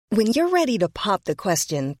When you're ready to pop the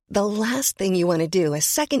question, the last thing you want to do is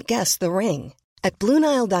second-guess the ring. At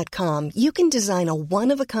BlueNile.com, you can design a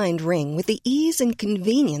one-of-a-kind ring with the ease and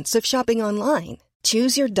convenience of shopping online.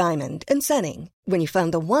 Choose your diamond and setting. When you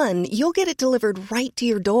find the one, you'll get it delivered right to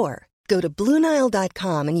your door. Go to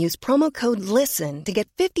BlueNile.com and use promo code LISTEN to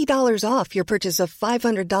get $50 off your purchase of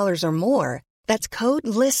 $500 or more. That's code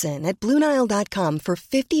LISTEN at BlueNile.com for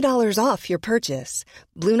 $50 off your purchase.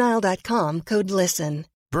 BlueNile.com, code LISTEN.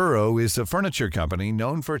 Burrow is a furniture company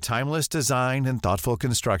known for timeless design and thoughtful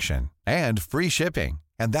construction, and free shipping,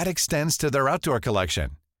 and that extends to their outdoor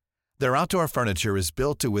collection. Their outdoor furniture is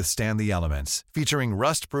built to withstand the elements, featuring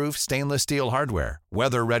rust-proof stainless steel hardware,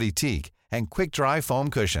 weather-ready teak, and quick-dry foam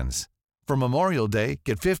cushions. For Memorial Day,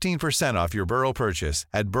 get 15% off your Burrow purchase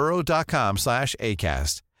at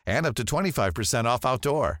burrow.com/ACAST and up to 25% off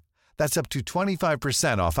outdoor. That's up to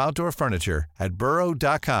 25% off outdoor furniture at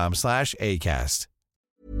burrow.com/ACAST.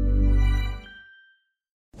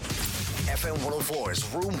 FM 104's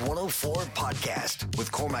Room 104 podcast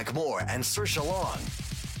with Cormac Moore and Saoirse Long.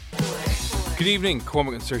 Good evening,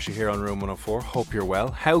 Cormac and Saoirse here on Room 104. Hope you're well.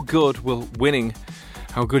 How good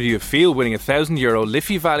do you feel winning a €1,000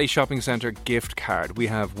 Liffey Valley Shopping Centre gift card? We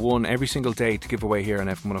have one every single day to give away here on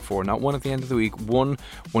FM 104. Not one at the end of the week, one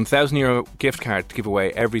 €1,000 gift card to give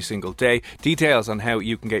away every single day. Details on how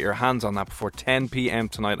you can get your hands on that before 10 p.m.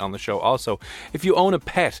 tonight on the show. Also, if you own a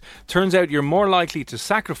pet, turns out you're more likely to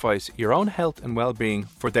sacrifice your own health and well-being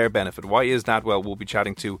for their benefit. Why is that? Well, we'll be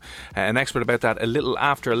chatting to an expert about that a little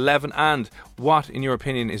after 11. And what, in your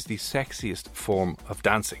opinion, is the sexiest form of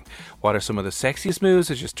dancing? What are some of the sexiest moves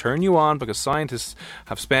that just turn you on? Because scientists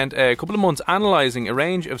have spent a couple of months analysing a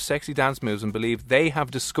range of sexy dance moves and believe they have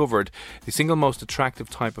discovered the single most attractive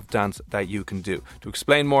type of dance that you can do. To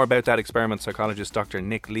explain more about that experiment, psychologist Dr.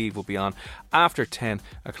 Nick Leave will be on after 10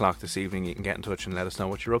 o'clock this evening. You can get in touch and let us know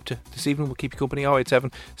what you're up to this evening. We'll keep you company.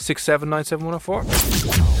 087 6797 104.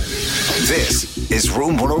 This is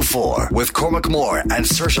Room 104 with Cormac Moore and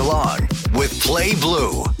Saoirse Long with Play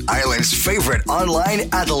Blue, Ireland's favourite online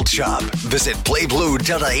adult shop. Visit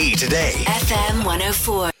playblue.ie today. FM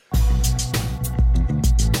 104.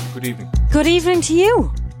 Good evening. Good evening to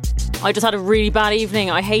you. I just had a really bad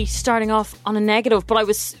evening. I hate starting off on a negative, but I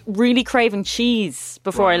was really craving cheese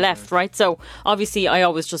before I left, right? So obviously I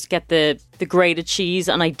always just get the grated cheese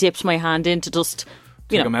and I dipped my hand in to just...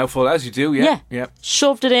 Take a mouthful, as you do, yeah.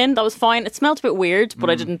 Shoved it in, that was fine. It smelled a bit weird, but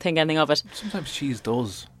I didn't think anything of it. Sometimes cheese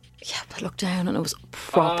does. Yeah, but I looked down and it was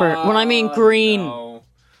proper. When I mean green,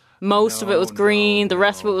 most of it was green, the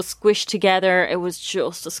rest of it was squished together. It was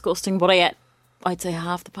just disgusting, but I ate, I'd say,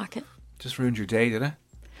 half the packet. Just ruined your day, did it?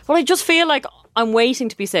 Well, I just feel like I'm waiting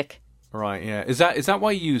to be sick. Right, yeah. Is that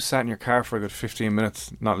why you sat in your car for a good 15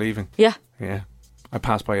 minutes not leaving? Yeah. Yeah. I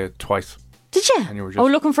passed by it twice. Did you? And you were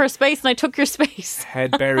just looking for a space and I took your space.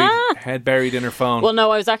 Head buried in her phone. Well,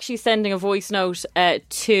 no, I was actually sending a voice note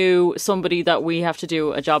to somebody that we have to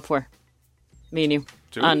do a job for. Me and you.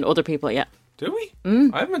 And other people, yeah. Do we?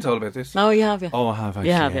 I haven't been told about this. No, you have, yeah. Oh, I have, actually.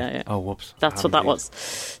 You have, yeah. Oh, whoops. That's what that was.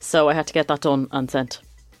 So I had to get that done and sent.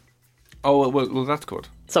 Oh, well that's good.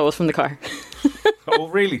 So it was from the car. Oh,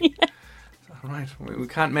 really? Yeah. Right, we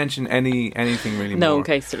can't mention anything really no, more. in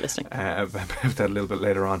case they're listening. About that a little bit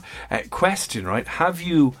later on. Question, right? Have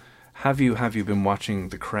you been watching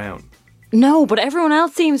The Crown? No, but everyone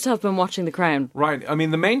else seems to have been watching The Crown. Right. I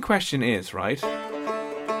mean, the main question is, right?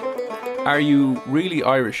 Are you really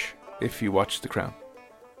Irish if you watch The Crown?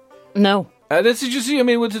 No. This is just, I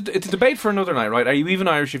mean, it's a debate for another night, right? Are you even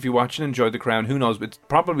Irish if you watch and enjoy The Crown? Who knows? It's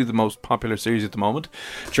probably the most popular series at the moment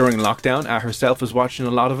during lockdown. Herself is watching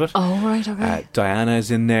a lot of it. Oh, right, okay. Diana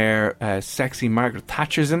is in there. Sexy Margaret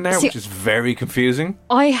Thatcher's in there, which is very confusing.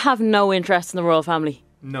 I have no interest in the royal family.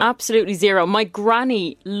 No. Absolutely zero. My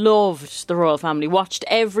granny loved the royal family, watched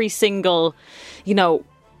every single,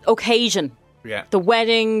 occasion. Yeah. The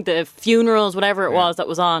wedding, the funerals, whatever it was that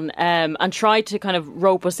was on, and tried to kind of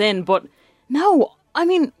rope us in, but... No, I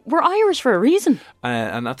mean, we're Irish for a reason.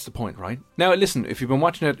 And that's the point, right? Now, listen, if you've been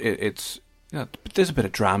watching it, it's there's a bit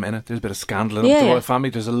of drama in it. There's a bit of scandal in the royal family.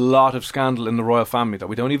 There's a lot of scandal in the royal family that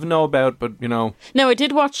we don't even know about, but, No, I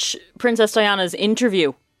did watch Princess Diana's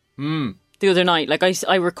interview the other night. Like,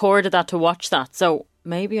 I recorded that to watch that, so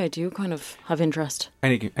maybe I do kind of have interest.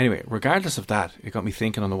 Anyway, regardless of that, it got me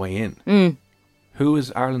thinking on the way in. Who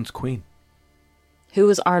is Ireland's queen? Who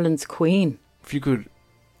is Ireland's queen? If you could...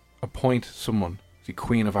 appoint someone the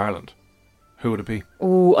Queen of Ireland, who would it be?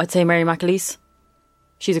 Oh, I'd say Mary McAleese.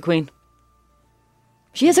 She's a queen.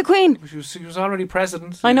 She is a queen. She was already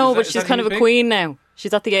president. I know, but she's kind of a queen now.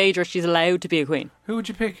 She's at the age where she's allowed to be a queen. Who would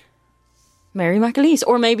you pick? Mary McAleese,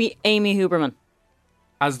 or maybe Amy Huberman.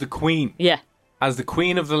 As the queen. Yeah. As the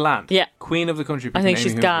queen of the land. Yeah. Queen of the country. I think Amy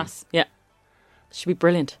she's Hooperman. gas. Yeah. She'd be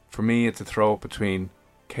brilliant. For me, it's a throw up between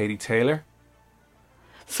Katie Taylor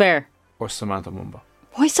Fair. or Samantha Mumba.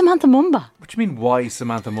 Why Samantha Mumba? What do you mean, why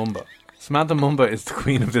Samantha Mumba? Samantha Mumba is the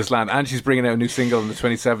queen of this land, and she's bringing out a new single on the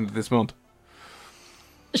 27th of this month.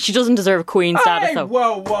 She doesn't deserve queen status, though.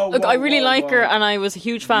 Whoa, Look, I really like her, and I was a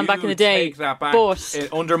huge fan back in the day. Take that back. But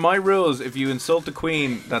Under my rules, if you insult the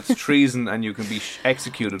queen, that's treason, and you can be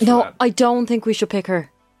executed for no, that. I don't think we should pick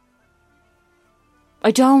her.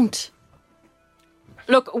 I don't.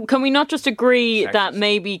 Look, can we not just agree Sexist. that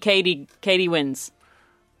maybe Katie wins?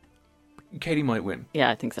 Katie might win. Yeah,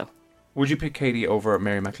 I think so. Would you pick Katie over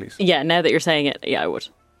Mary McLeese? Yeah, now that you're saying it, yeah, I would.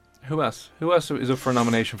 Who else? Who else is up for a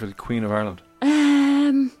nomination for the Queen of Ireland?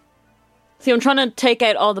 See, I'm trying to take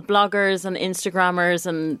out all the bloggers and Instagrammers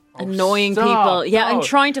and annoying Stop. people. Yeah, No. I'm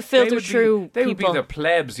trying to filter through They people. would be the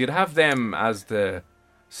plebs. You'd have them as the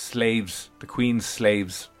slaves, the Queen's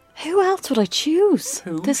slaves. Who else would I choose?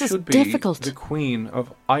 Who This is should be difficult. the Queen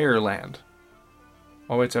of Ireland?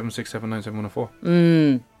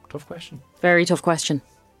 087679710. Tough question. Very tough question.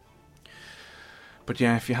 But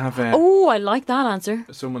yeah, if you have Oh, I like that answer.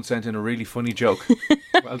 someone sent in a really funny joke.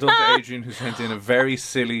 Well done to Adrian, who sent in a very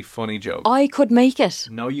silly, funny joke. I could make it.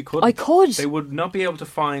 No, you couldn't. I could. They would not be able to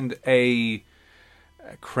find a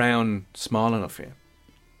crown small enough for you.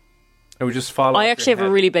 It would just fall. I off actually your have a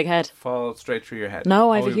head. really big head. Fall straight through your head.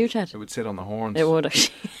 No, I have a it- huge head. It would sit on the horns. It would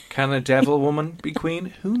actually. Can a devil woman be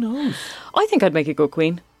queen? Who knows? I think I'd make a good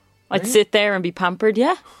queen. I'd sit there and be pampered.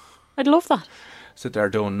 Yeah, I'd love that. Sit there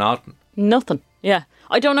doing nothing. Nothing. Yeah.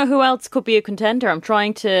 I don't know who else could be a contender. I'm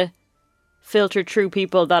trying to filter through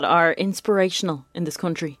people that are inspirational in this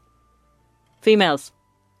country. Females.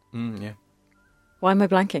 Yeah. Why am I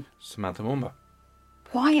blanking? Samantha Mumba.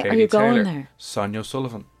 Why are Katie you going Taylor, there? Sonia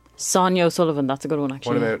O'Sullivan. Sonia O'Sullivan. That's a good one,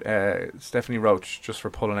 actually. What about Stephanie Roach, just for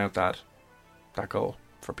pulling out that goal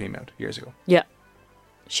for Peamount years ago? Yeah.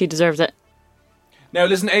 She deserves it. Now,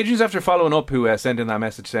 listen, Adrian's after following up who sent in that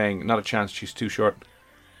message saying, not a chance, she's too short.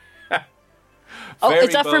 Oh, Very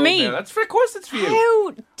is that for bold me? now. Of course it's for you.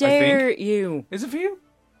 How dare think. you? Is it for you?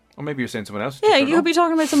 Or maybe you're saying someone else. Yeah, Just don't you could know. be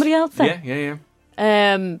talking about somebody else then.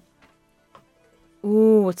 Yeah.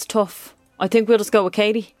 Ooh, it's tough. I think we'll just go with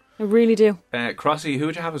Katie. I really do. Crossy, who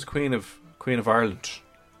would you have as Queen of Ireland?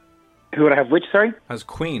 Who would I have which, sorry? As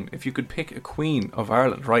Queen. If you could pick a Queen of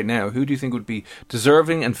Ireland right now, who do you think would be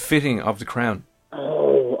deserving and fitting of the crown?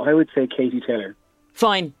 Oh, I would say Katie Taylor.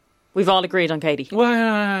 Fine. We've all agreed on Katie.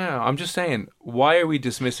 Well, I'm just saying, why are we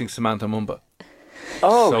dismissing Samantha Mumba?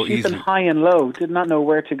 Oh, So she's been easily. high and low. Did not know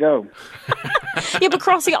where to go. Yeah, but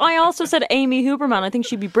Crossy, I also said Amy Huberman. I think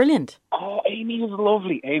she'd be brilliant. Oh, Amy was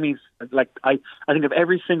lovely. Amy's, like, I think of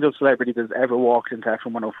every single celebrity that's ever walked into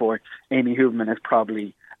FM 104, Amy Huberman is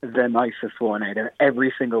probably the nicest one out of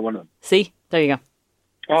every single one of them. See? There you go.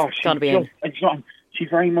 Oh, Gotta be Amy. She's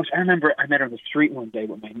very much. I remember I met her on the street one day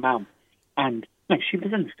with my mum, and like she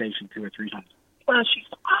was in the station 2 or 3 times. Well, she's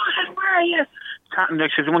oh, where are you? Chatting.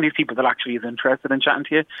 Like, she's one of these people that actually is interested in chatting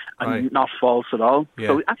to you and Right. not false at all. Yeah.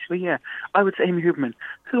 So actually, yeah, I would say Amy Huberman.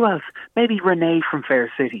 Who else? Maybe Renee from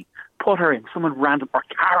Fair City. Put her in. Someone random. Or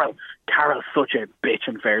Carol. Carol's such a bitch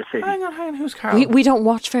in Fair City. Hang on, who's Carol? We don't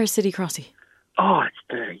watch Fair City, Crossy. Oh, it's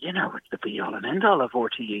the be all and end all of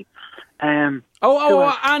RTE. Who Oh,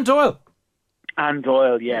 else? Anne Doyle. Anne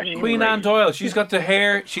Doyle, yeah. she's Queen great. Anne Doyle. She's got the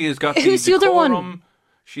hair. She has got Who's the other one? decorum.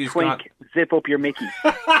 She's Twink, zip up your Mickey.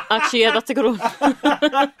 Actually, yeah, that's a good one.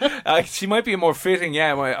 got. She might be a more fitting,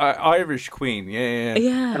 my Irish queen. Yeah. An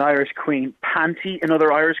Yeah. Irish queen. Panty,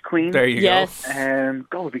 another Irish queen. There you Yes.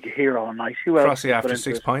 God, we could hear all night. Who go. else? Crossy after Put 6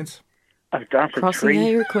 into- pints. I've danced for Crossy, 3. yeah,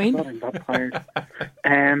 you're a queen. God, I'm that tired.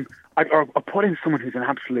 I'll put in someone who's an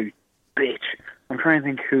absolute bitch. I'm trying to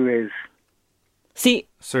think who is. See,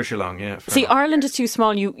 Saoirse Long, yeah. fair see, enough. Ireland is too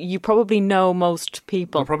small. You probably know most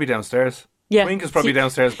people. They're probably downstairs. Yeah. Twink is probably See-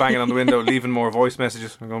 downstairs banging on the window, leaving more voice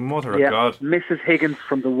messages. I'm going, mother Yeah, of God. Mrs. Higgins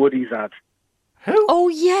from the Woodies ad. Who? Oh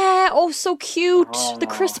yeah! Oh, so cute. The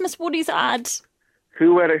Christmas Woodies ad.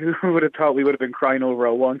 Who would have thought we would have been crying over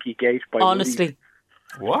a wonky gate by Woodies? Honestly,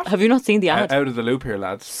 What? have you not seen the ad? Out of the loop here,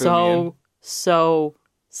 lads. Fill me in. So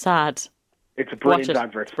sad. It's a Watch brilliant it.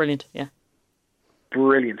 advert. It's brilliant. Yeah.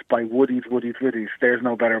 Brilliant. By Woodies. There's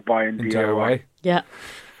no better buy in DIY. DIY. Yeah.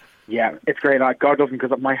 Yeah, it's great. God doesn't,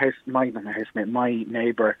 because my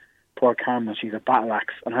neighbour, poor Carmen, she's a battle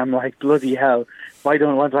axe, and I'm like, bloody hell, why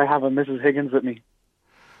don't I have a Mrs. Higgins with me?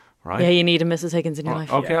 Right. Yeah, you need a Mrs. Higgins in your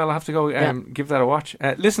life. Okay, I'll have to go give that a watch.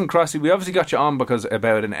 Listen, Crossy, we obviously got you on because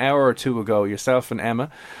about an hour or two ago, yourself and Emma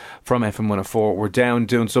from FM 104 were down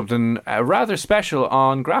doing something rather special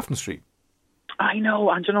on Grafton Street. I know,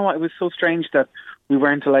 and you know what? It was so strange that we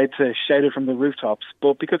weren't allowed to shout it from the rooftops,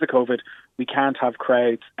 but because of COVID, we can't have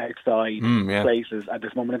crowds outside places at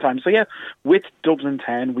this moment in time. So yeah, with Dublin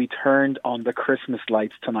Town, we turned on the Christmas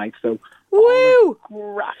lights tonight. So Woo!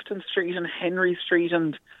 Grafton Street and Henry Street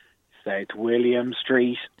and South William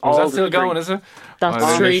Street. Is that still going, is it? That's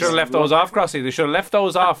They street. should have left those off, Crossy. They should have left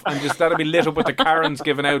those off and just let it be lit up with the Karens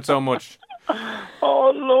giving out so much.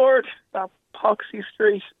 Oh Lord, that poxy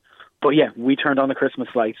street. But yeah, we turned on the Christmas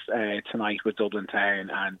lights tonight with Dublin Town,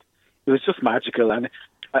 and it was just magical. And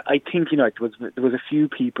I think, you know, there was a few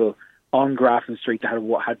people on Grafton Street that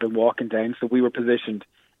had been walking down, so we were positioned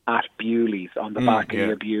at Bewley's, on the back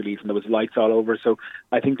near Bewley's, and there was lights all over. So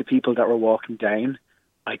I think the people that were walking down,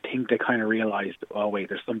 I think they kind of realised, oh wait,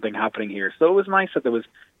 there's something happening here. So it was nice that there was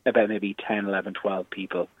about maybe 10, 11, 12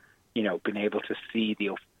 people, you know, being able to see the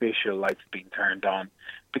official lights being turned on.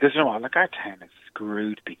 Because, you know what, like, our town is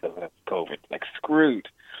screwed because of COVID, like screwed.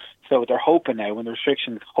 So they're hoping now, when the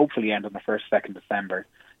restrictions hopefully end on the 1st, 2nd December,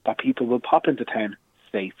 that people will pop into town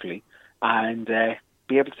safely and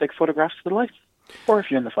be able to take photographs of the lights. Or if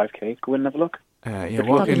you're in the 5K, go in and have a look.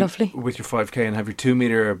 Walk in lovely. with your 5K and have your 2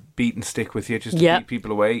 metre beaten stick with you just to keep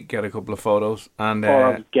people away, get a couple of photos. And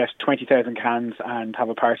or get 20,000 cans and have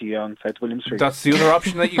a party on South William Street. That's the other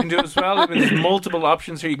option that you can do as well. I mean, there's multiple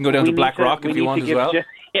options here. You can go down to Black Rock if you want as well.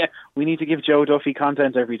 We need to give Joe Duffy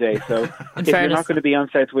content every day. So if you're not going to be on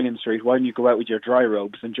South William Street, why don't you go out with your dry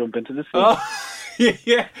robes and jump into the sea?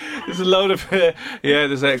 Yeah, there's a load of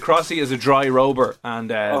there's a Crossy is a dry rober, and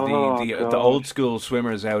the old school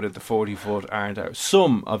swimmers out at the 40 foot aren't out.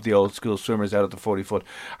 Some of the old school swimmers out at the 40 foot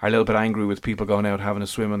are a little bit angry with people going out having a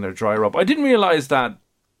swim in their dry robe. I didn't realise that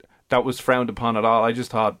was frowned upon at all. I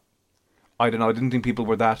just thought, I don't know, I didn't think people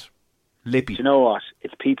were that lippy. Do you know what?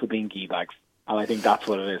 It's people being geebags, and I think that's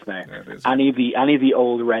what it is now. Yeah, it is. Any of the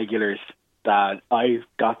old regulars that I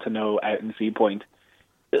got to know out in Sea Point,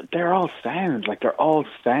 they're all sound. Like, they're all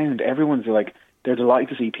sound. Everyone's like, they're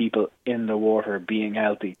delighted to see people in the water being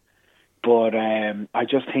healthy. But I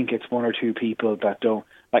just think it's one or two people that don't,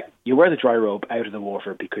 like, you wear the dry robe out of the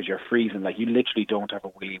water because you're freezing. Like, you literally don't have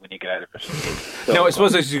a willy when you get out of it. So, now, I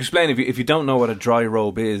suppose I should explain, if you don't know what a dry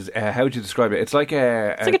robe is, how would you describe it? It's like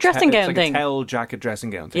a dressing gown thing. thing. A towel jacket dressing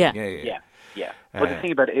gown thing. Yeah. But the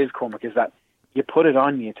thing about it is, Cormac, is that you put it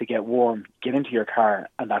on you to get warm, get into your car,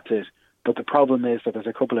 and that's it. But the problem is that there's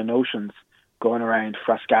a couple of notions going around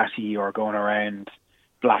Frascati or going around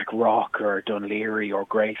Black Rock or Dunleary or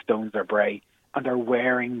Greystones or Bray, and they're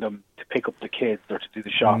wearing them to pick up the kids or to do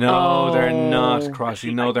the shopping. No, they're not,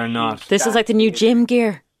 Crossy. No, they're not. This is like the new gym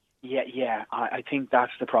gear. Yeah. I think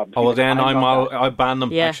that's the problem. Oh, well, then I ban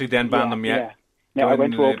them. Yeah. Actually, then ban them, yeah. Now, I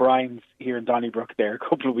went to O'Brien's here in Donnybrook there a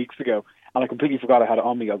couple of weeks ago, and I completely forgot I had it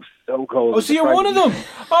on me. I was so cold. Oh, so you're one of them?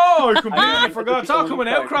 Oh, I completely forgot. It's all coming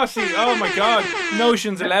out, Crossy. Oh, my God.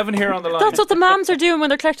 Notions 11 here on the line. That's what the mums are doing when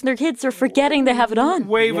they're collecting their kids. They're forgetting they have it on.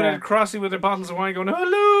 Waving at Crossy with their bottles of wine going,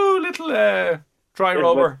 hello, little dry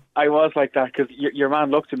rober. I was like that because your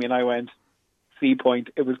man looked at me and I went, Sea Point,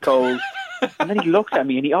 it was cold. And then he looked at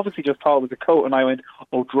me and he obviously just thought it was a coat, and I went,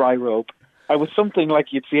 oh, dry robe. I was something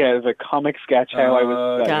like you'd see out of a comic sketch how I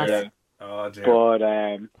was. Oh, dear. But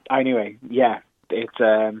anyway, yeah, it's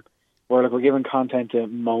we're giving content to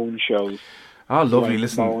moan shows. Oh, lovely!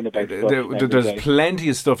 Listen, there's plenty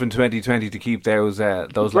of stuff in 2020 to keep those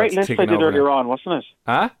great list I did earlier on, wasn't it?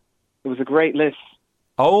 Huh? It was a great list.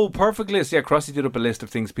 Oh, perfect list. Yeah, Crossy did up a list of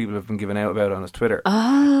things people have been giving out about on his Twitter.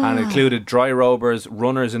 Ah. And it included dry robers,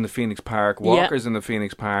 runners in the Phoenix Park, walkers in the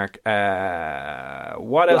Phoenix Park.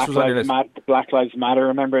 What else was on your list? Black Lives Matter,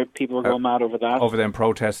 remember? People were going mad over that. Over them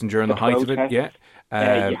protesting during the height of it, yeah.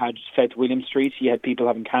 You had South William Street, you had people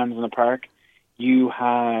having cans in the park. You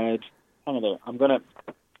had... I'm going to...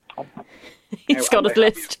 He's got his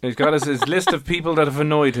list. He's got his list of people that have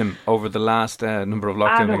annoyed him over the last number of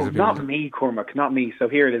lockdowns. Not me, Cormac, not me. So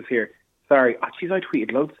here it is here. Sorry. I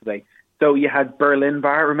tweeted loads today. So you had Berlin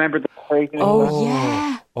Bar, remember the crazy? Oh,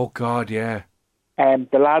 yeah. Oh, God, yeah.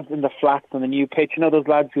 The lads in the flats on the new pitch, you know those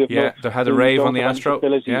lads who have they had a rave on the Astro.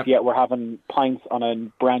 Yet we're having pints on a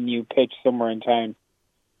brand new pitch somewhere in town.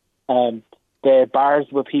 The bars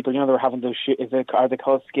where people, you know, they were having those are they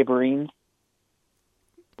called skibberines?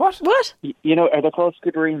 What? You know, are they called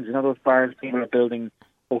skibberines? You know those bars people are building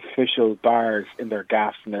official bars in their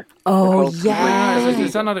gaffs and they're yeah.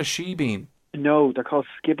 Is that not a she-bean? No, they're called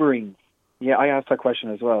skibberines. Yeah, I asked that question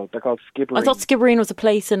as well. They're called skibberines. I thought Skibbereen was a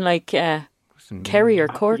place in like Kerry or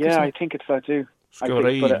Cork. Yeah, or I think it's that too.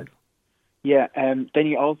 Skibbereen. Then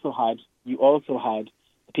you also had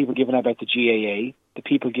the people giving out about the GAA, the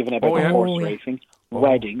people giving out about the horse racing,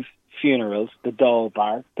 weddings, funerals, the doll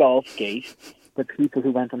bar, golf gate, the people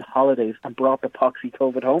who went on holidays and brought the poxy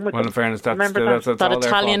COVID home with Well, them. in fairness, that's That all their fault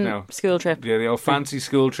Italian now. school trip. Yeah, the old fancy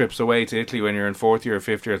school trips away to Italy when you're in 4th year or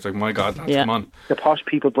 5th year. It's like, my God, lads, Yeah. come on. The posh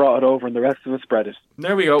people brought it over and the rest of us spread it.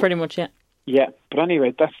 There we go. Pretty much, yeah. Yeah, but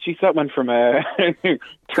anyway, that went from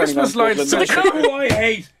Christmas lights. Dublin. Do you know who I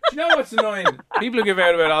hate? Do you know what's annoying? People who give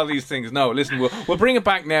out about all these things. No, listen, we'll bring it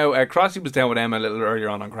back now. Crossy was down with Emma a little earlier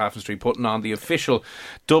on Grafton Street, putting on the official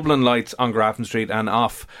Dublin lights on Grafton Street and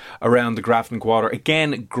off around the Grafton Quarter.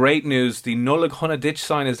 Again, great news. The Nullag Hunna Ditch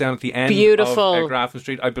sign is down at the end Beautiful. of Grafton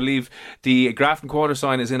Street. I believe the Grafton Quarter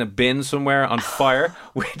sign is in a bin somewhere on fire,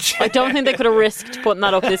 which I don't think they could have risked putting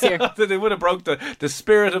that up this year. they would have broke the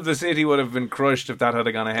spirit of the city would have been crushed if that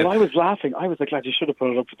had gone ahead. But I was laughing. I was like, lad, you should have put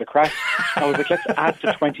it up for the crack. I was like, let's add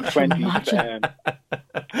to 2020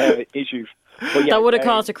 issues. But yeah, That would have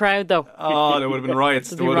caused a crowd, though. Oh, there would have been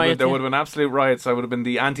riots. There would have been absolute riots. I would have been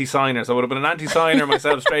the anti-signers. I would have been an anti-signer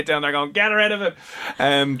myself, straight down there going, get rid of it.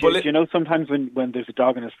 Do you know sometimes when there's a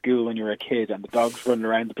dog in a school when you're a kid and the dog's running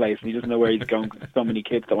around the place and he doesn't know where he's going because there's so many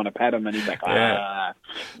kids that want to pet him and he's like, ah.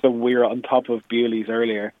 So we were on top of Bewley's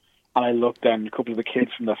earlier and I looked down, a couple of the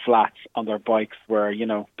kids from the flats on their bikes where,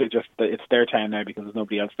 it's their town now because there's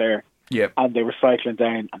nobody else there. Yep. And they were cycling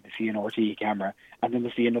down and they see an RTE camera and then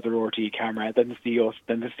they see another RTE camera, then they see us,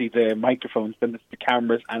 then they see the microphones, then they see the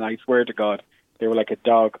cameras, and I swear to God, they were like a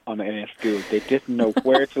dog in a school. They didn't know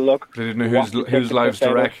where to look. They didn't know whose lives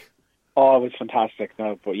to wreck. Oh, it was fantastic.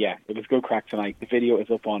 No, but yeah, it was good crack tonight. The video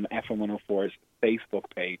is up on FM104's Facebook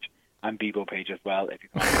page and Bebo page as well if you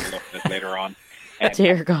want to look at it later on.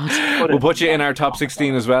 Dear God. We'll put you in our top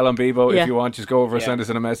 16 as well on Bebo Yeah. if you want. Just go over, send us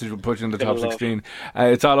in a message. We'll put you in the top 16.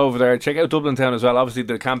 It's all over there. Check out Dublin Town as well. Obviously,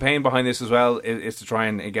 the campaign behind this as well is to try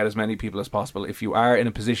and get as many people as possible. If you are in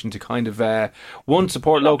a position to kind of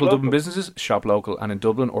support local Dublin businesses, shop local and in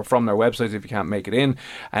Dublin, or from their websites if you can't make it in.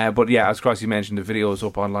 But yeah, as Crossy mentioned, the video is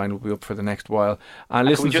up online. Will be up for the next while. And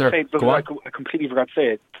listen, can we sir, just say, go on. I completely forgot to say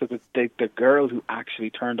it. So the girl who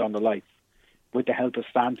actually turned on the lights with the help of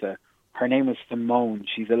Santa, her name is Simone.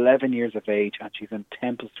 She's 11 years of age and she's in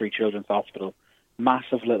Temple Street Children's Hospital.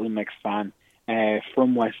 Massive Little Mix fan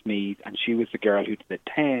from Westmeath, and she was the girl who did the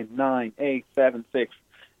 10, 9, 8, 7, 6,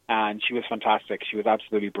 and she was fantastic. She was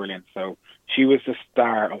absolutely brilliant. So she was the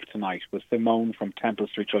star of tonight, was Simone from Temple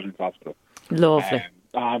Street Children's Hospital. Lovely. It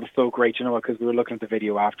was so great, you know what, because we were looking at the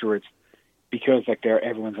video afterwards, because like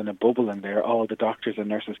everyone's in a bubble in there. All the doctors and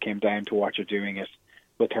nurses came down to watch her doing it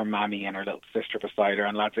with her mammy and her little sister beside her.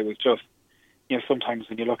 And lads, it was just, sometimes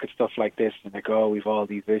when you look at stuff like this and they go, we've all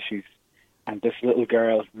these issues, and this little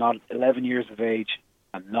girl, not 11 years of age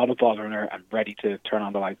and not a bother in her and ready to turn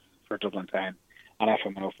on the lights for Dublin Town on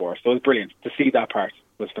FM104. So it was brilliant. To see that part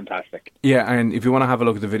was fantastic. Yeah, and if you want to have a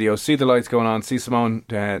look at the video, see the lights going on, see Simone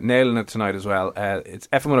nailing it tonight as well. It's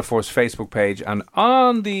FM104's Facebook page and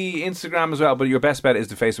on the Instagram as well, but your best bet is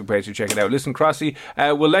the Facebook page, so check it out. Listen, Crossy,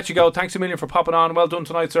 we'll let you go. Thanks a million for popping on. Well done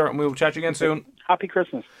tonight, sir, and we'll chat you again soon. Happy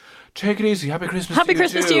Christmas. Take it easy. Happy Christmas Happy to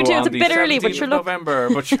Christmas to you you too. on It's a the bit early, but 17th sure, of look. November.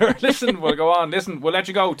 But sure, listen, we'll go on. Listen, we'll let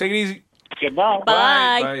you go. Take it easy. Goodbye.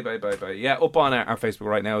 Bye. Bye. Yeah, up on our Facebook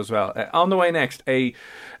right now as well. On the way next, a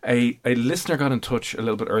listener got in touch a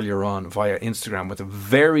little bit earlier on via Instagram with a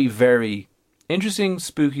very, very interesting,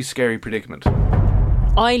 spooky, scary predicament.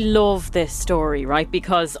 I love this story, right?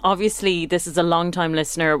 Because obviously this is a long-time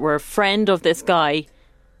listener. We're a friend of this guy,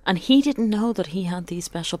 and he didn't know that he had these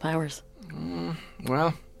special powers.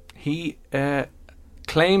 Well, he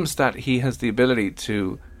claims that he has the ability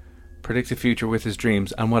to predict the future with his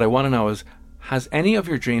dreams. And what I want to know is, has any of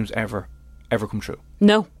your dreams ever come true?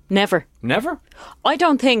 No, never. Never? I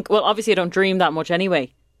don't think, well, obviously I don't dream that much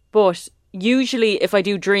anyway, but usually if I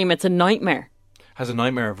do dream, it's a nightmare. Has a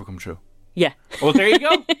nightmare ever come true? Yeah. Well, there you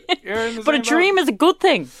go. You're in the But a same dream boat. is a good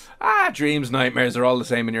thing. Dreams, nightmares are all the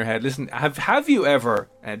same in your head. Listen, have you ever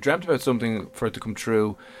dreamt about something for it to come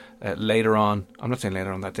true later on? I'm not saying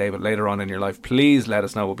later on that day, but later on in your life. Please let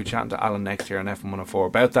us know. We'll be chatting to Alan next year on FM104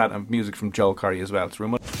 about that, and music from Joel Curry as well. It's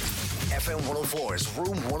Room FM 104's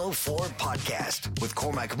Room 104 podcast with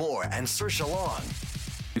Cormac Moore and Saoirse Long.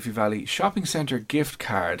 Liffey Valley Shopping Centre gift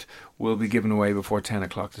card will be given away before 10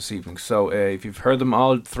 o'clock this evening. So if you've heard them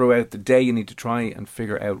all throughout the day, you need to try and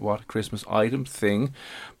figure out what Christmas item, thing,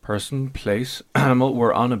 person, place, animal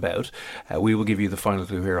we're on about. We will give you the final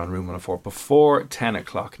clue here on Room 104 before 10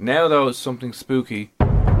 o'clock. Now, though, something spooky.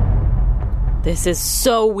 This is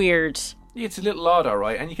so weird. It's a little odd,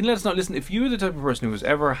 alright, and you can let us know. Listen, if you're the type of person who has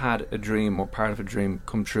ever had a dream or part of a dream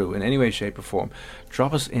come true in any way, shape or form,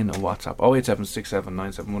 drop us in a WhatsApp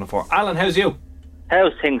 0876797104. Alan, how's you?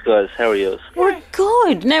 How's things, guys? How are you? We're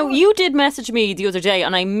good. Now, you did message me the other day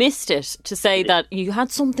and I missed it to say that you had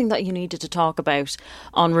something that you needed to talk about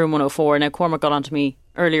on Room 104. Now, Cormac got on to me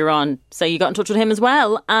earlier on, so you got in touch with him as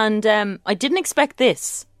well, and I didn't expect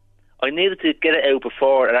this. I needed to get it out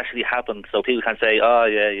before it actually happened, so people can say, "Oh,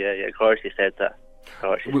 yeah, of course you said that."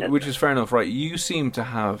 Which is fair enough, right? You seem to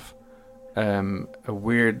have a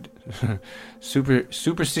weird,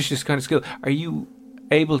 superstitious kind of skill. Are you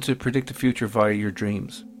able to predict the future via your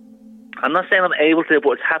dreams? I'm not saying I'm able to, but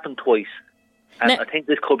it's happened twice. And Now, I think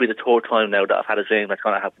this could be the third time now that I've had a dream that's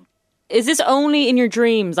going to happen. is this only in your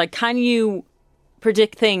dreams? Like, can you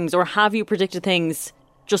predict things, or have you predicted things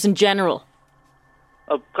just in general?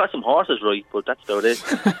 I've got some horses right, but that's about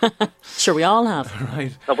it. Sure, we all have.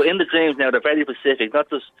 Right. No, but in the dreams now, they're very specific. Not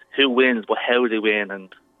just who wins, but how they win.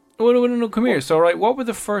 And Well, no, come here. So, right, what were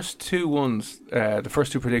the first two ones, the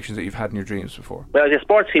first two predictions that you've had in your dreams before? well, the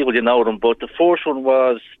sports people, you know them, but the first one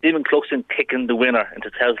was Stephen Cluxton kicking the winner in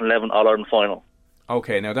 2011 All-Ireland final.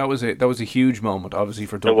 Okay, now that was a huge moment, obviously,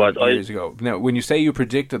 for Dublin years ago. Now, when you say you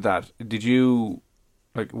predicted that, did you,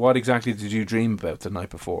 like, what exactly did you dream about the night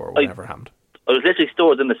before or whenever it happened? I was literally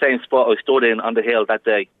stood in the same spot I stood in on the hill that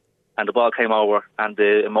day, and the ball came over, and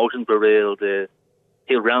the emotions were real, the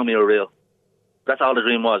hill around me were real. That's all the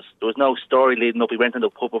dream was. There was no story leading up. We went in the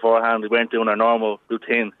pub beforehand. We weren't doing our normal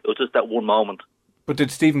routine. It was just that one moment. But did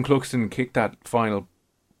Stephen Cluxton kick that final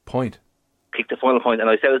point? Kicked the final point, and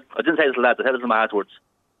I didn't say it to the lads. I said it to them afterwards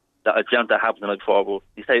that I dreamt that happened the night before. But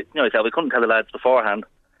he said, I said we couldn't tell the lads beforehand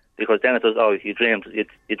because then it was, you dreamed.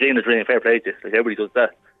 You dreamed a dream. Fair play to you. Like everybody does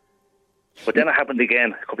that. But then it happened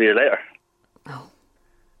again a couple of years later. Oh.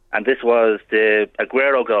 And this was the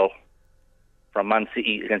Aguero goal from Man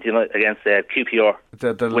City against QPR.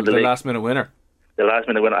 The last minute winner. The last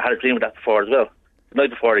minute winner. I had a dream of that before as well. The night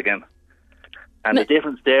before again. And the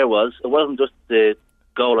difference there was, it wasn't just the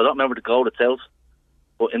goal. I don't remember the goal itself.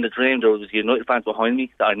 But in the dream, there was United fans behind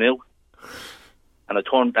me that I knew. And I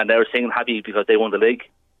turned, and they were singing happy because they won the league.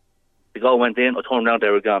 The goal went in, I turned around, they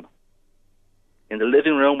were gone. In the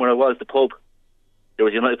living room where I was, the pub, there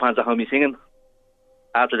was United fans behind me singing.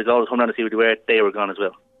 After the goal, I turned around to see where they were gone as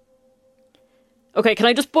well. Okay, can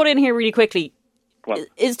I just butt in here really quickly? Come on.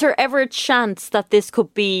 Is there ever a chance that this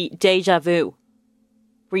could be deja vu?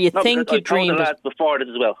 Where you think you dreamed I told the it? lads before this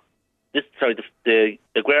as well. The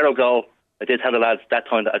Aguero goal, I did tell the lads that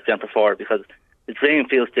time that I dreamt before because the dream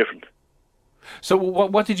feels different. So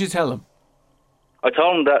what did you tell them? I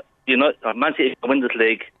told them that Man City will win this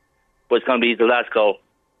league, but it's going to be the last goal,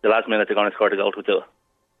 the last minute they're going to score the goal to do it.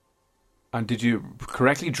 And did you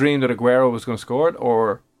correctly dream that Aguero was going to score it,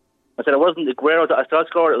 or? I said it wasn't Aguero that I thought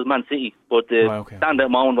scored, it was Man City, but the standout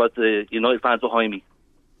moment was the United fans behind me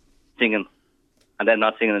singing and then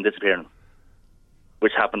not singing and disappearing,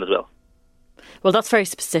 which happened as well. Well, that's very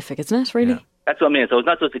specific, isn't it, really? Yeah. That's what I mean. So it's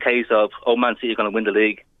not just a case of, Man City are going to win the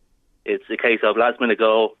league. It's a case of last minute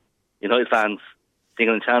goal, United fans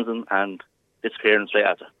singing and chanting and disappearing straight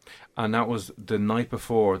after. And that was the night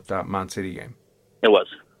before that Man City game? It was.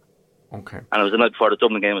 Okay. And it was the night before the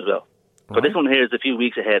Dublin game as well. Right. But this one here is a few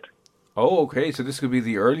weeks ahead. Oh, okay. So this could be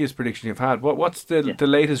the earliest prediction you've had. What's the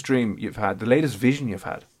latest dream you've had, the latest vision you've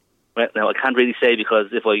had? Well, now, I can't really say because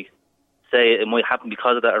if I say it might happen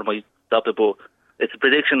because of that or it might stop it, but it's a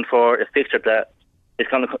prediction for a fixture that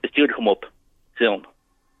it's due to come up soon.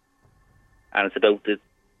 And it's about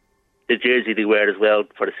the jersey they wear as well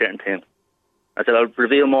for the certain team. I said I'll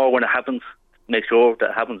reveal more when it happens, make sure that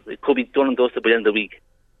it happens. It could be done and dusted by the end of the week.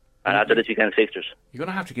 And after this weekend's fixtures. You're going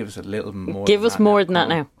to have to give us a little more. Give us more than that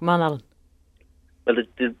now. Come on, Alan. Well,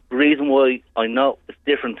 the reason why I know it's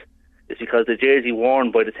different is because the jersey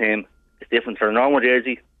worn by the team is different from a normal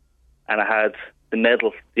jersey, and it had the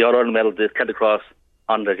medal, the All-Ireland medal, the Celtic Cross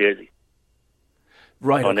on their jersey.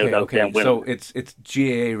 Right, So okay. So it's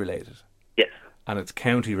GAA related? Yes. And it's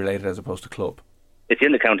county related as opposed to club? It's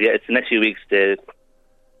in the county, yeah. It's the next few weeks. The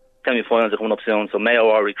semi-finals are coming up soon, so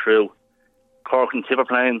Mayo already through. Cork and Tip are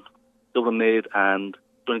playing, Dublin Mead and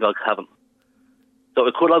Donegal Cavan. So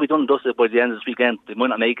it could all be done and dusted by the end of this weekend. They might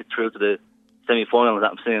not make it through to the semi-finals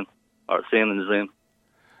that I'm seeing in the dream.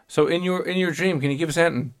 So in your dream, can you give us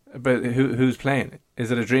anything about who's playing?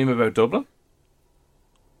 Is it a dream about Dublin?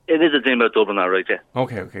 It is a dream about Dublin, all right, yeah.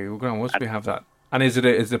 Okay, we'll go on. Once we have that. And is it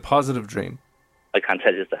a positive dream? I can't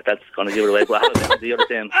tell you that. That's going to give it away. But I have the other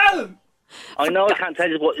thing. Alan! I know I can't tell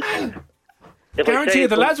you what... Guarantee you,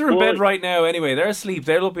 the lads are in bed right now anyway. They're asleep.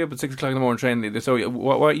 They'll be up at 6 o'clock in the morning training. So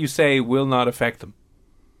what you say will not affect them.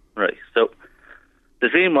 Right. So the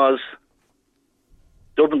dream was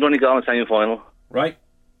Dublin Donegal in semi-final. Right.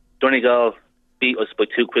 Donegal beat us by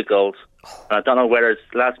 2 quick goals. And I don't know whether it's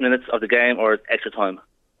last minutes of the game or it's extra time.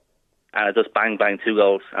 And it just bang, bang, 2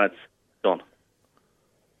 goals, and it's done.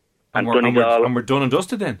 And Donegal... we're done and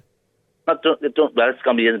dusted then? Not done, well, it's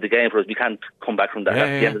going to be the end of the game for us. We can't come back from that. That's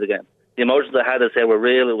the end of the game. The emotions I had, I say, were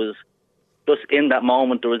real. It was just in that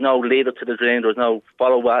moment. There was no lead up to the dream. There was no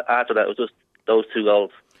follow after that. It was just those 2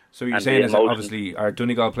 goals. So you're saying is obviously are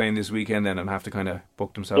Donegal playing this weekend then and have to kind of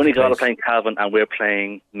book themselves? Donegal are playing Cavan and we're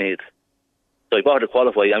playing Meath. So we both to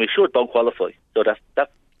qualify, and we should both qualify. So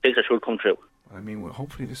that picture should come true. I mean, well,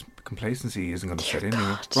 hopefully this complacency isn't going to set in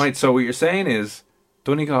here. Right, so what you're saying is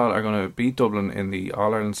Donegal are going to beat Dublin in the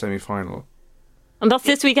All-Ireland semi-final. And that's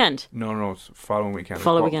this weekend? No, it's following weekend.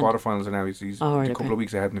 Weekend. Quarterfinals are now. He's a couple of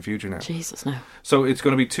weeks ahead in the future now. Jesus, no. So it's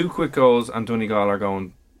going to be 2 quick goals and Donegal are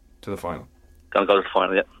going to the final. Going to go to the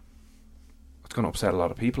final, yeah. It's going to upset a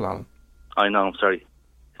lot of people, Alan. I know, I'm sorry.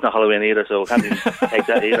 It's not Halloween either, so I can't even take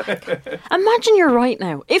that either. Imagine you're right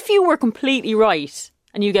now. If you were completely right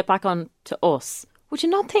and you get back on to us, would you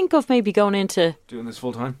not think of maybe going into... doing this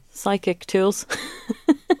full time? Psychic tools?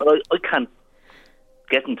 Well, I can't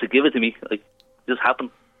get them to give it to me. Like, it just happen,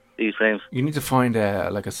 these frames. You need to find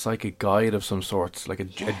like a psychic guide of some sorts, like a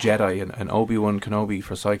Jedi, an Obi-Wan Kenobi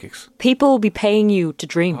for psychics. People will be paying you to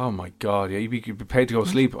dream. Oh my God, yeah, you'd be paid to go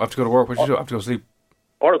sleep. I have to go to work. What do you do? I have to go sleep.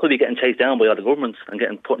 Or it could be getting chased down by other governments and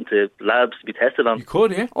getting put into labs to be tested on. You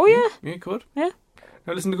could, yeah. Oh, yeah. Yeah, you could. Yeah.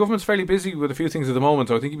 Now listen, the government's fairly busy with a few things at the moment,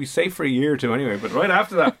 so I think you'd be safe for a year or two anyway, but right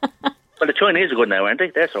after that... Well, the Chinese are good now, aren't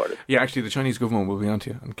they? They're sorted. Yeah, actually, the Chinese government will be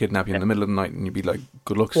onto you and kidnap you in the middle of the night and you'd be like,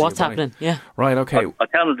 good luck. What's happening? Yeah. Right, okay. I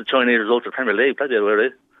tell them the Chinese results of Premier League. That's where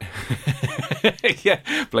it is. Yeah,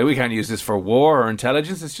 but we can't use this for war or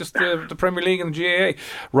intelligence. It's just the Premier League and the GAA.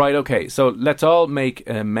 Right, okay. So let's all make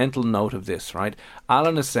a mental note of this, right?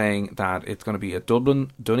 Alan is saying that it's going to be a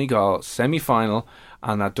Dublin-Donegal semi-final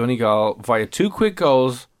and that Donegal, via 2 quick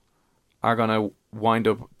goals, are going to wind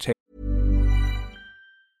up taking...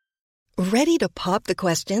 Ready to pop the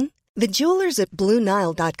question? The jewelers at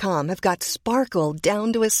BlueNile.com have got sparkle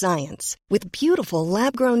down to a science with beautiful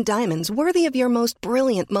lab-grown diamonds worthy of your most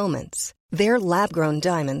brilliant moments. Their lab-grown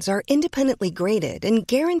diamonds are independently graded and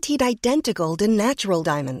guaranteed identical to natural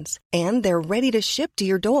diamonds, and they're ready to ship to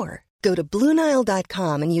your door. Go to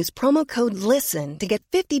BlueNile.com and use promo code LISTEN to get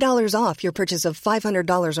 $50 off your purchase of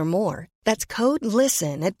 $500 or more. That's code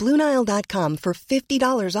LISTEN at BlueNile.com for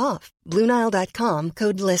 $50 off. BlueNile.com,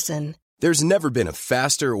 code LISTEN. There's never been a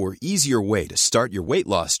faster or easier way to start your weight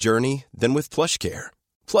loss journey than with PlushCare.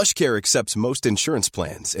 PlushCare accepts most insurance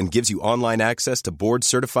plans and gives you online access to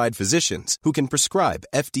board-certified physicians who can prescribe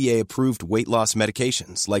FDA-approved weight loss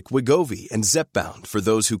medications like Wegovy and Zepbound for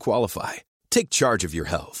those who qualify. Take charge of your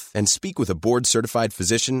health and speak with a board-certified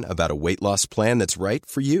physician about a weight loss plan that's right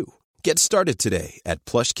for you. Get started today at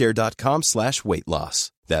plushcare.com/weight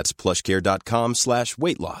loss. That's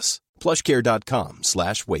plushcare.com/weight loss.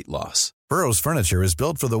 plushcare.com/weight loss. Burrow's furniture is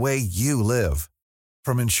built for the way you live.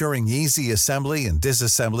 From ensuring easy assembly and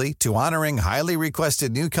disassembly to honoring highly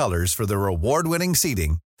requested new colors for their award-winning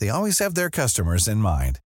seating, they always have their customers in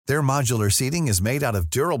mind. Their modular seating is made out of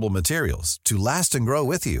durable materials to last and grow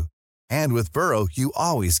with you. And with Burrow, you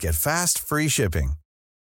always get fast, free shipping.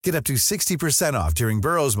 Get up to 60% off during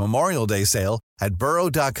Burrow's Memorial Day sale at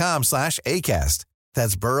burrow.com/ACAST.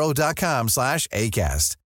 That's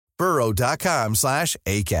burrow.com/ACAST.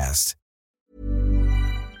 burrow.com/ACAST.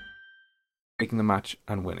 Taking the match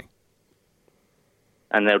and winning.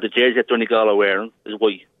 And now the jersey that Donegal are wearing is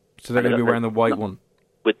white. So they're going to be wearing the white one?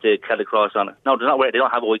 With the Celtic cross on it. No, they're not wearing, they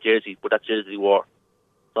don't have a white jersey, but that jersey they wore.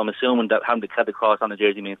 So I'm assuming that having the Celtic cross on the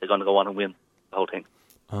jersey means they're going to go on and win the whole thing.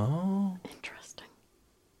 Oh. Interesting.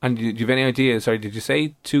 And do you have any idea, sorry, did you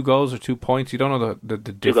say 2 goals or 2 points? You don't know the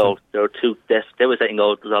difference? 2 goals. There were 2 devastating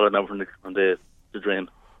goals. That's all I remember from the dream.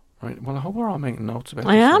 Right, well I hope we're all making notes about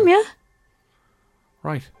I this. am, yeah.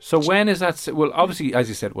 Right. So when is that? Well, obviously, as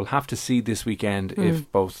you said, we'll have to see this weekend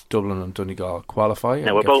if both Dublin and Donegal qualify.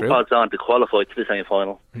 Now we're both odds on to qualify to the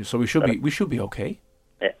semi-final. So we should be okay.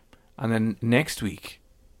 Yeah. And then next week.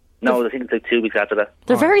 No, I think it's like 2 weeks after that.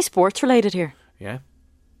 They're very sports related here. Yeah.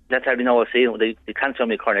 That's how they know I've seen it. They can't show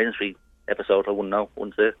me a Coronation Street episode. I wouldn't know.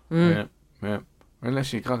 Wouldn't say. Yeah.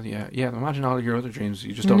 Unless you got imagine all of your other dreams.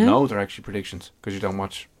 You just don't know they're actually predictions because you don't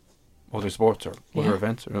watch other sports or other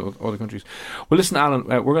events or other countries. Well, listen, Alan,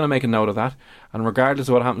 we're going to make a note of that, and regardless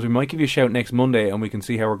of what happens, we might give you a shout next Monday and we can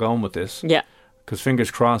see how we're going with this. Yeah. Because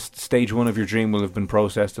fingers crossed, stage 1 of your dream will have been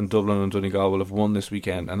processed and Dublin and Donegal will have won this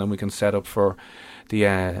weekend, and then we can set up for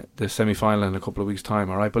the semi-final in a couple of weeks' time,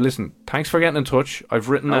 alright? But listen, thanks for getting in touch. I've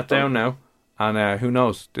written that down now, and who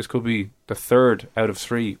knows, this could be the 3rd out of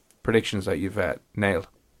 3 predictions that you've nailed.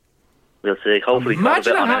 We'll see. Hopefully, Imagine not a that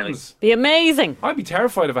bit on anyway. happens. Be amazing. I'd be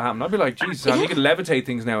terrified if it happened. I'd be like, Jesus, you can levitate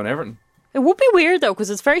things now and everything. It would be weird though, because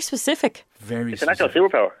it's very specific. Very It's an actual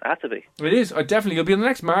specific. superpower. It has to be. It is. Definitely. You'll be in the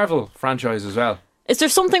next Marvel franchise as well. Is there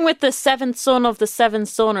something with the seventh son of the seventh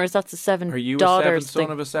son, or is that the seven Are you a daughters seventh son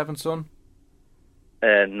thing? of a seventh son?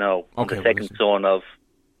 No. I'm Okay, the well, second listen. son of.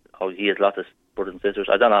 Oh, he has lots of brothers and sisters.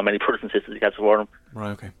 I don't know how many brothers and sisters he has before him.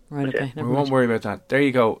 Right, okay. Right, okay. We Never won't mind. worry about that. There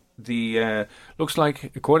you go. The looks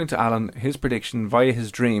like, according to Alan, his prediction via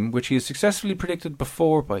his dream, which he has successfully predicted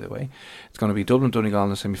before, by the way, it's going to be Dublin Donegal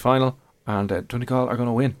in the semi-final, and Donegal are going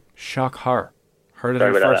to win. Shock horror. Heard it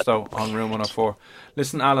Sorry here about first, that. though, on Room 104.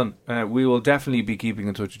 Listen, Alan, we will definitely be keeping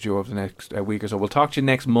in touch with you over the next week or so. We'll talk to you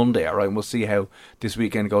next Monday, all right? And we'll see how this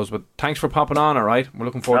weekend goes. But thanks for popping on, all right? We're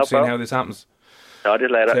looking forward No to seeing problem. how this happens. Talk to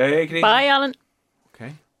you later. Take it easy. Bye, Alan.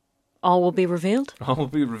 Okay. All will be revealed. All will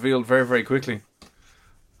be revealed very, very quickly.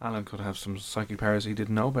 Alan could have some psychic powers he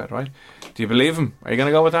didn't know about, right? Do you believe him? Are you going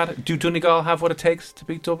to go with that? Do Donegal have what it takes to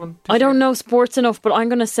beat Dublin? I don't know sports enough, but I'm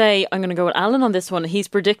going to go with Alan on this one. He's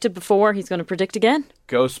predicted before. He's going to predict again.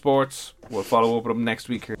 Go Sports. We'll follow up with him next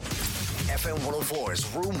week here. FM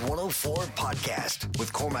 104's Room 104 podcast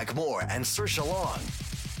with Cormac Moore and Saoirse Long.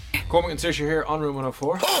 Cormac and Saoirse here on Room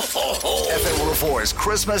 104. FM 104's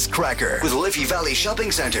Christmas Cracker with Liffey Valley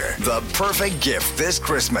Shopping Centre. The perfect gift this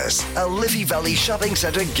Christmas. A Liffey Valley Shopping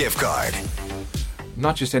Centre gift card.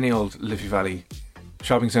 Not just any old Liffey Valley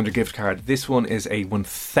Shopping Centre gift card. This one is a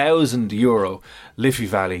 €1,000 Liffey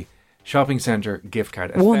Valley Shopping Centre gift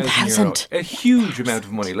card. €1,000. A huge amount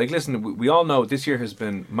of money. Like, listen, we all know this year has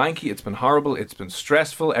been manky, it's been horrible, it's been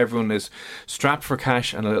stressful. Everyone is strapped for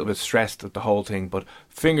cash and a little bit stressed at the whole thing. But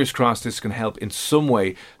fingers crossed this can help in some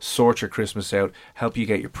way sort your Christmas out, help you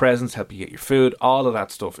get your presents, help you get your food, all of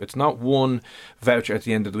that stuff. It's not one voucher at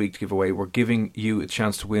the end of the week to give away. We're giving you a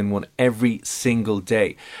chance to win one every single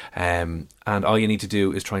day. And all you need to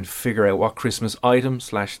do is try and figure out what Christmas item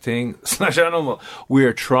 /thing /animal we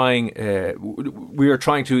are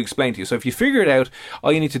trying to explain to you. So if you figure it out,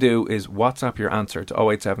 all you need to do is WhatsApp your answer to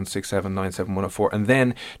 08767971004, and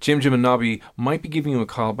then Jim and Nobby might be giving you a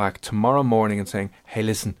call back tomorrow morning and saying, hey,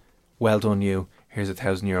 listen, well done you, here's a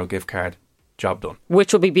 €1,000 gift card, job done.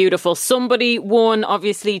 Which will be beautiful. Somebody won,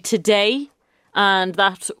 obviously, today. And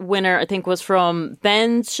that winner, I think, was from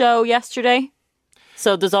Ben's show yesterday.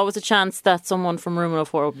 So there's always a chance that someone from Room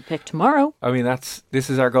 104 will be picked tomorrow. I mean, this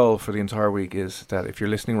is our goal for the entire week, is that if you're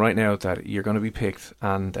listening right now, that you're going to be picked.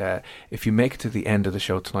 And if you make it to the end of the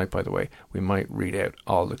show tonight, by the way, we might read out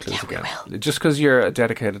all the clues again. Just because you're a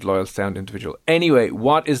dedicated, loyal, sound individual. Anyway,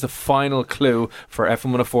 what is the final clue for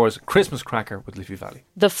FM 104's Christmas Cracker with Liffey Valley?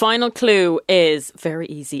 The final clue is very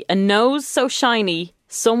easy. A nose so shiny,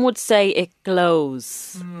 some would say it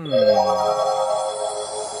glows.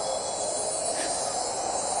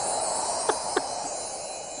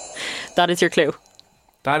 That is your clue.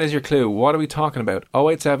 That is your clue. What are we talking about?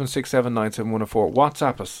 08767971004.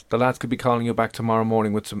 WhatsApp us. The lads could be calling you back tomorrow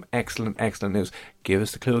morning with some excellent news. Give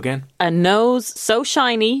us the clue again. A nose so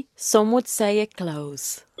shiny, some would say it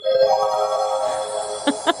glows.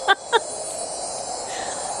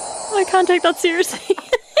 I can't take that seriously.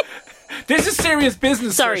 This is serious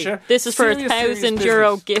business, Sorry, Saoirse. this is for a Serious €1,000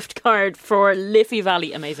 business. gift card for Liffey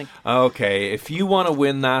Valley. Amazing. Okay, if you want to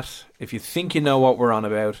win that, if you think you know what we're on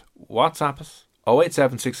about, WhatsApp us.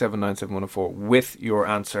 08767971004 with your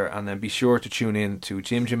answer, and then be sure to tune in to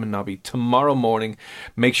Jim and Nobby tomorrow morning.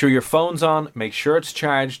 Make sure your phone's on, make sure it's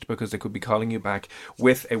charged, because they could be calling you back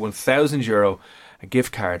with a €1,000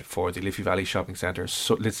 gift card for the Liffey Valley Shopping Centre,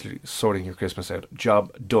 literally sorting your Christmas out.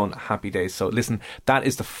 Job done, happy days. So listen, that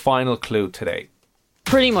is the final clue today.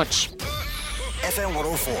 Pretty much. FM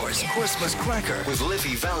 104's Christmas Cracker with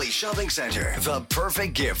Liffey Valley Shopping Centre. The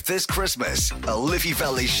perfect gift this Christmas. A Liffey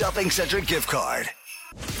Valley Shopping Centre gift card.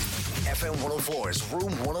 FM 104's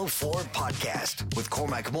Room 104 podcast with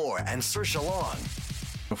Cormac Moore and Saoirse Long.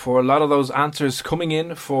 For a lot of those answers coming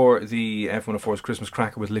in for the F104's Christmas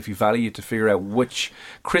Cracker with Liffey Valley, you have to figure out which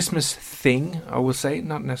Christmas thing, I will say,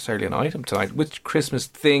 not necessarily an item tonight, which Christmas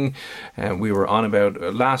thing we were on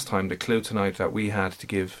about last time. The clue tonight that we had to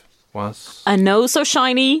give was a nose so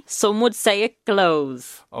shiny, some would say it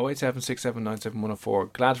glows.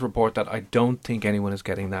 08767971004. Glad to report that I don't think anyone is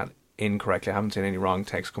getting that incorrectly. I haven't seen any wrong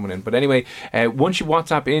text coming in. But anyway, once you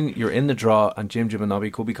WhatsApp in, you're in the draw, and Jim and Nobby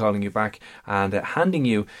could be calling you back and handing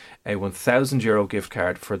you a €1,000 gift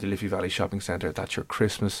card for the Liffey Valley Shopping Centre. That's your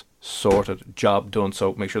Christmas sorted, job done.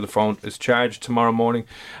 So make sure the phone is charged tomorrow morning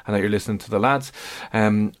and that you're listening to the lads.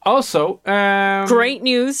 Also, great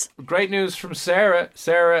news from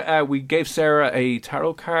Sarah. We gave Sarah a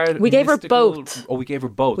tarot card. We gave her both. Oh, we gave her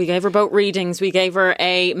both. We gave her both readings. We gave her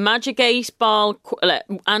a Magic 8 Ball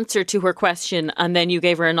answer to her question, and then you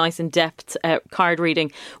gave her a nice in-depth card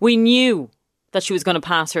reading. We knew that she was going to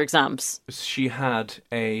pass her exams. She had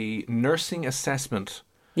a nursing assessment.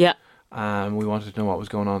 Yeah. We wanted to know what was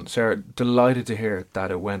going on. Sarah, delighted to hear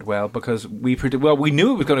that it went well, because we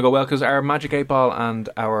knew it was going to go well because our Magic 8 Ball and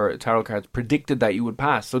our tarot cards predicted that you would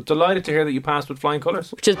pass. So delighted to hear that you passed with flying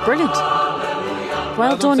colours. Which is brilliant.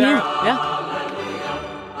 Well done, you. Yeah.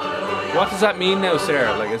 What does that mean now,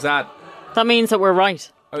 Sarah? That means that we're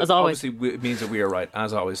right, as always. Obviously, it means that we are right,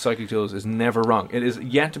 as always. Psychic Tools is never wrong. It is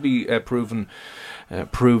yet to be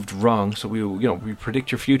proved wrong. So we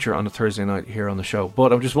predict your future on a Thursday night here on the show.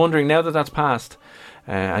 But I'm just wondering, now that that's passed,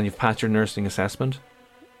 and you've passed your nursing assessment,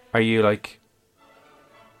 are you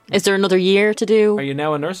is there another year to do? Are you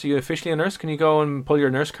now a nurse? Are you officially a nurse? Can you go and pull your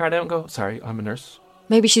nurse card out and go, sorry, I'm a nurse?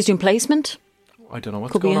 Maybe she's doing placement. I don't know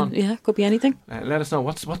what's going on. Yeah, could be anything. Let us know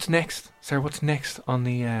what's next, Sarah. What's next on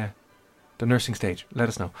the nursing stage? Let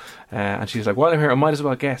us know. And she's like, while I'm here, I might as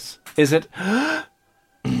well guess. Is it?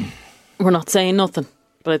 We're not saying nothing,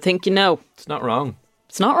 but I think you know. It's not wrong.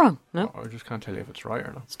 It's not wrong. No, I just can't tell you if it's right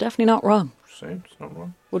or not. It's definitely not wrong. Just saying, it's not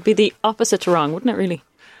wrong. Would be the opposite to wrong, wouldn't it? Really?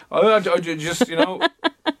 I just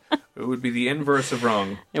it would be the inverse of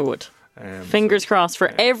wrong. It would. Fingers crossed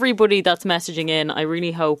for everybody that's messaging in. I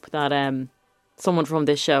really hope that someone from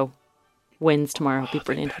this show wins tomorrow. It'd be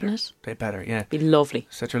brilliant, wouldn't it? They better, yeah. Be lovely.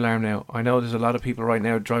 Set your alarm now. I know there's a lot of people right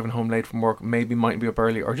now driving home late from work, maybe mightn't be up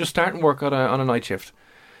early, or just starting work on a night shift.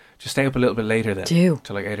 Just stay up a little bit later then.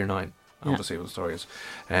 To 8 or 9. I'll see what the story is.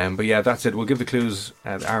 But yeah, that's it. We'll give the clues,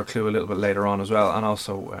 our clue, a little bit later on as well. And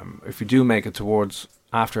also, if you do make it towards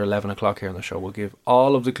after 11 o'clock here on the show, we'll give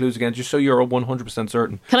all of the clues again, just so you're 100%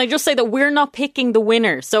 certain. Can I just say that we're not picking the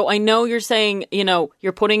winner? So I know you're saying,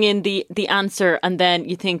 you're putting in the answer and then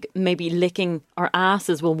you think maybe licking our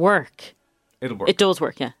asses will work. It'll work. It does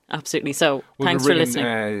work, yeah, absolutely. So thanks for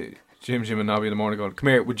listening. Jim and Nobby in the morning going, come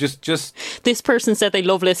here, we just... This person said they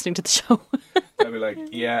love listening to the show. They'll be like,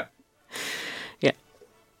 yeah. Yeah.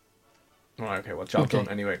 Right, okay, well, job done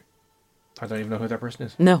anyway. I don't even know who that person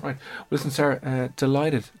is. No. Right. Listen, Sarah,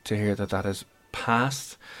 delighted to hear that has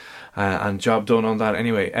passed and job done on that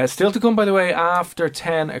anyway. Still to come, by the way, after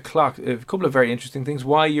 10 o'clock, a couple of very interesting things.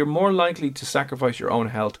 Why you're more likely to sacrifice your own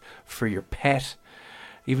health for your pet,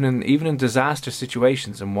 even in disaster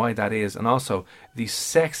situations, and why that is. And also, the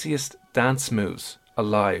sexiest dance moves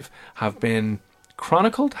alive have been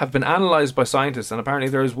chronicled, have been analysed by scientists, and apparently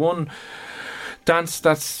there is one dance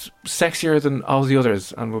that's sexier than all the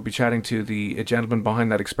others, and we'll be chatting to the gentleman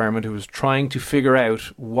behind that experiment who was trying to figure out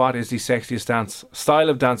what is the sexiest style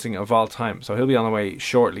of dancing of all time. So he'll be on the way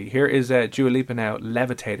shortly. Here is Dua Lipa now,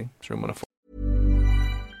 Levitating. It's Room 104.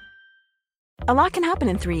 A lot can happen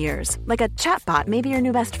in 3 years, like a chatbot may be your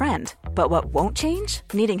new best friend. But what won't change?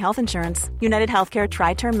 Needing health insurance. United Healthcare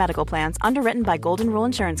Tri-Term Medical Plans, underwritten by Golden Rule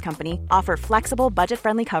Insurance Company, offer flexible,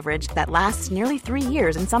 budget-friendly coverage that lasts nearly 3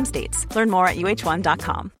 years in some states. Learn more at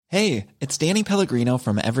uh1.com. Hey, it's Danny Pellegrino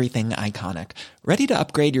from Everything Iconic. Ready to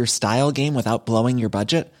upgrade your style game without blowing your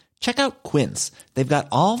budget? Check out Quince. They've got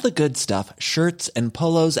all the good stuff, shirts and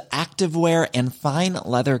polos, activewear, and fine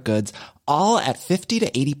leather goods, all at 50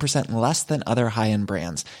 to 80% less than other high-end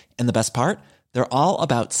brands. And the best part? They're all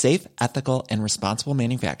about safe, ethical, and responsible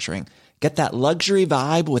manufacturing. Get that luxury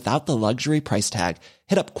vibe without the luxury price tag.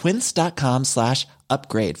 Hit up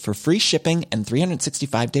quince.com/upgrade for free shipping and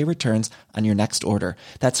 365-day returns on your next order.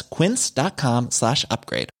 That's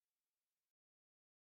quince.com/upgrade.